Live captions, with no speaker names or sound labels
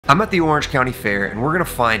I'm at the Orange County Fair and we're gonna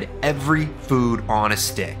find every food on a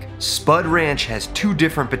stick. Spud Ranch has 2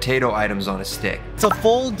 different potato items on a stick. It's a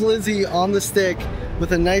full glizzy on the stick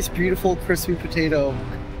with a nice, beautiful, crispy potato.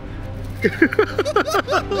 You're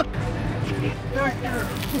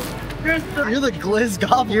the glizz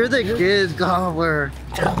gobbler. You're the glizz gobbler.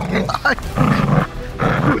 It's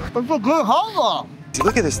a good holla.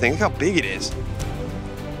 Look at this thing. Look how big it is.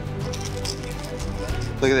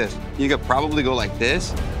 Look at this. You could probably go like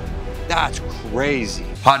this. That's crazy.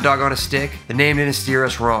 Hot dog on a stick. The name didn't steer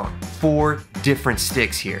us wrong. 4 different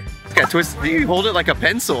sticks here. Yeah, twist. You hold it like a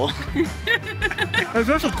pencil. It's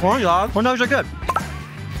just a corn dog. Corn dogs are good.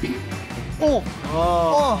 Oh,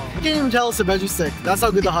 you can't even tell it's a veggie stick. That's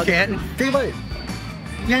how good the hot dog is. Take a bite.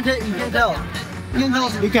 You can't tell.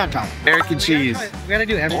 You can't tell. American cheese. We gotta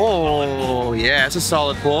do everything. Oh, yeah, it's a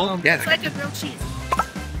solid pull. Yeah. It's like a grilled cheese.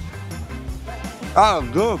 Oh,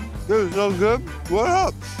 good. This is so good. What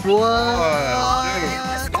up?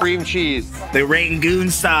 What? Cream cheese. The Rangoon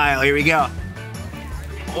style. Here we go.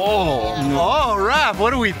 Oh, Raph,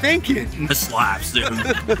 what are we thinking? This slaps, dude.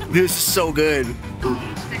 This is so good.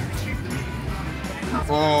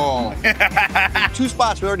 Oh. 2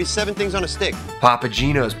 spots, we already 7 things on a stick. Papa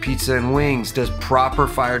Gino's Pizza and Wings does proper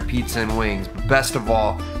fired pizza and wings. Best of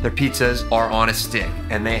all, their pizzas are on a stick,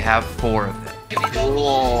 and they have 4 of them.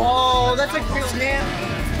 Oh, that's a good man.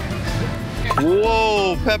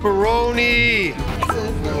 Whoa, pepperoni.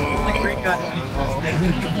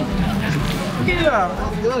 Yeah,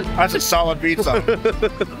 good. That's a solid pizza.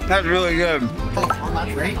 That's really good.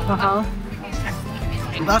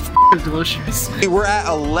 That's delicious. We're at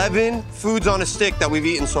 11 foods on a stick that we've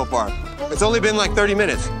eaten so far. It's only been like 30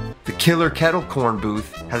 minutes. The Killer Kettle Corn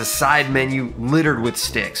booth has a side menu littered with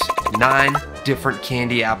sticks. 9 different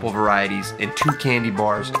candy apple varieties and 2 candy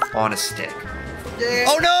bars on a stick.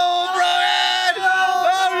 Oh no, Brian!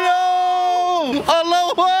 Oh no!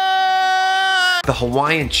 Aloha! The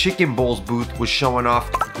Hawaiian Chicken Bowls booth was showing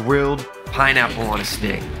off grilled pineapple on a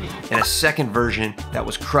stick and a second version that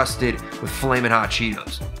was crusted with Flamin' Hot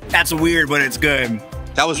Cheetos. That's weird, but it's good.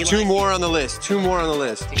 That was 2 more on the list. 2 more on the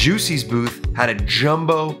list. Juicy's booth had a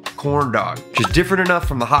jumbo corn dog, which is different enough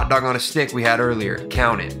from the hot dog on a stick we had earlier.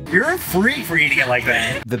 Count it. You're free for eating it like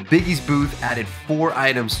that. The Biggie's booth added 4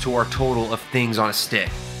 items to our total of things on a stick.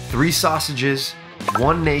 3 sausages,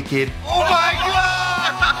 1 naked. Oh my God!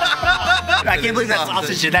 I can't believe that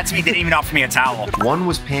sausage did that to me. They didn't even offer me a towel. 1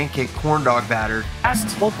 was pancake corn dog batter,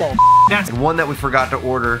 That's football. and 1 that we forgot to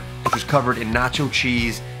order, which was covered in nacho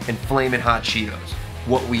cheese and Flamin' Hot Cheetos.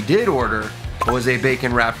 What we did order was a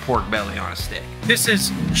bacon wrapped pork belly on a stick. This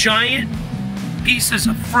is giant pieces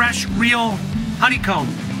of fresh, real honeycomb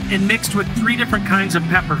and mixed with 3 different kinds of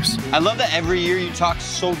peppers. I love that every year you talk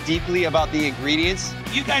so deeply about the ingredients.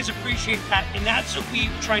 You guys appreciate that, and that's what we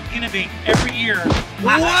try to innovate every year.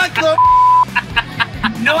 What the?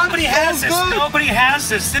 Nobody has this. Nobody has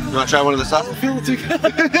this. You want to try one of the sauces?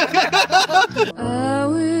 I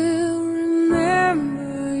will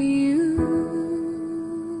remember you.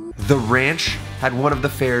 The ranch had one of the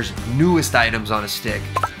fair's newest items on a stick,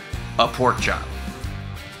 a pork chop.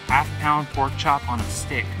 Half-pound pork chop on a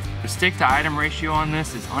stick. The stick to item ratio on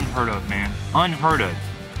this is unheard of, man. Unheard of.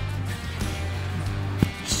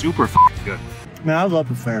 Super good. Man, I love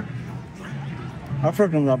the fair. I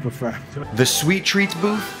freaking love the fair. The Sweet Treats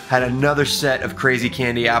booth had another set of crazy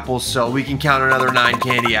candy apples, so we can count another 9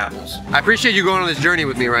 candy apples. I appreciate you going on this journey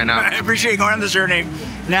with me right now. I appreciate going on this journey.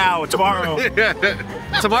 Now, tomorrow.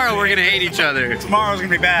 Tomorrow we're gonna hate each other. Tomorrow's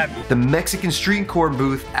gonna be bad. The Mexican street corn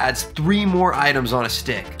booth adds 3 more items on a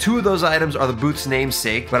stick. 2 of those items are the booth's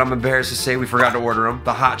namesake, but I'm embarrassed to say we forgot to order them.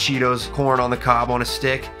 The hot Cheetos corn on the cob on a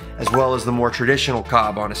stick, as well as the more traditional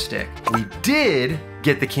cob on a stick. We did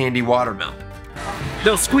get the candy watermelon.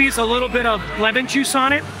 They'll squeeze a little bit of lemon juice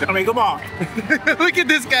on it. I mean, come on. Look at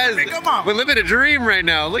this guy. Come on. We're living a dream right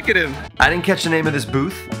now. Look at him. I didn't catch the name of this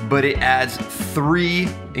booth, but it adds 3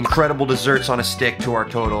 incredible desserts on a stick to our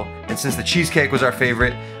total. And since the cheesecake was our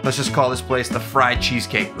favorite, let's just call this place the Fried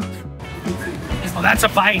Cheesecake Booth. Oh, that's a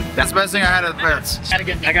bite. That's the best thing I had at the fair.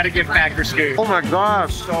 I gotta get Packer Scoop. Oh my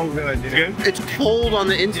gosh. So good, dude. It's cold on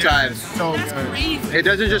the inside. So good. It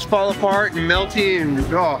doesn't just fall apart and melty and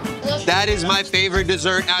oh. That is my favorite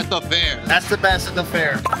dessert at the fair. That's the best at the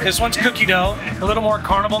fair. This one's cookie dough, a little more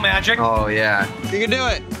carnival magic. Oh yeah. You can do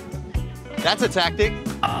it. That's a tactic.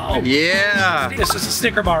 Oh, Yeah. this is a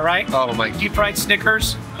Snicker bar, right? Oh my. Deep fried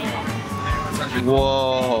Snickers.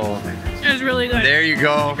 Whoa. It was really good. There you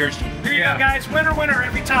go. Here you go, guys. Winner, winner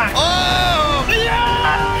every time. Oh!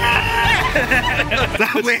 Yeah!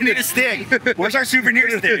 We need a stick. Where's our souvenir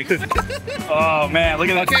stick? Oh man, look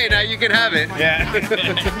at that. Okay, now you can have it.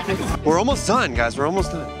 Yeah. We're almost done, guys. We're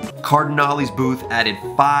almost done. Cardinale's booth added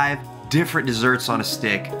 5 different desserts on a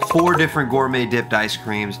stick, 4 different gourmet dipped ice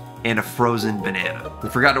creams, and a frozen banana. We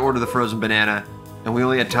forgot to order the frozen banana, and we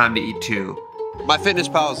only had time to eat 2. My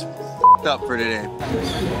FitnessPal's up for today.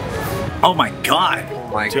 Oh my god. Oh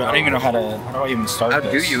my Dude, I don't even know how do I even start How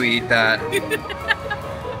this? do you eat that?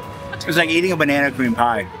 It's like eating a banana cream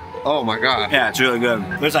pie. Oh my god. Yeah, it's really good.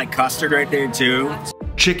 There's like custard right there too.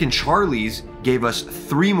 Chicken Charlie's gave us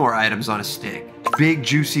 3 more items on a stick. Big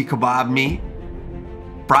juicy kebab meat,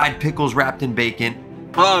 fried pickles wrapped in bacon,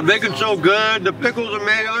 Oh, the bacon's so good. The pickles are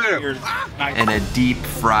made later. and a deep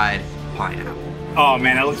fried pineapple. Oh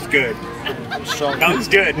man, that looks good. That looks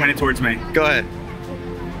good. Point it towards me. Go ahead.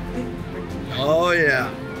 Oh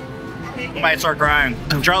yeah. I might start crying.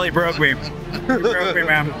 Charlie broke me. He broke me,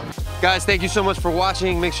 man. Guys, thank you so much for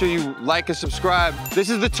watching. Make sure you like and subscribe. This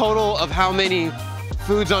is the total of how many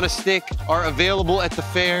foods on a stick are available at the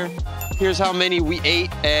fair. Here's how many we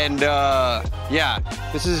ate, and yeah,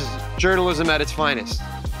 this is journalism at its finest.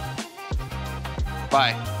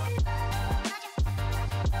 Bye.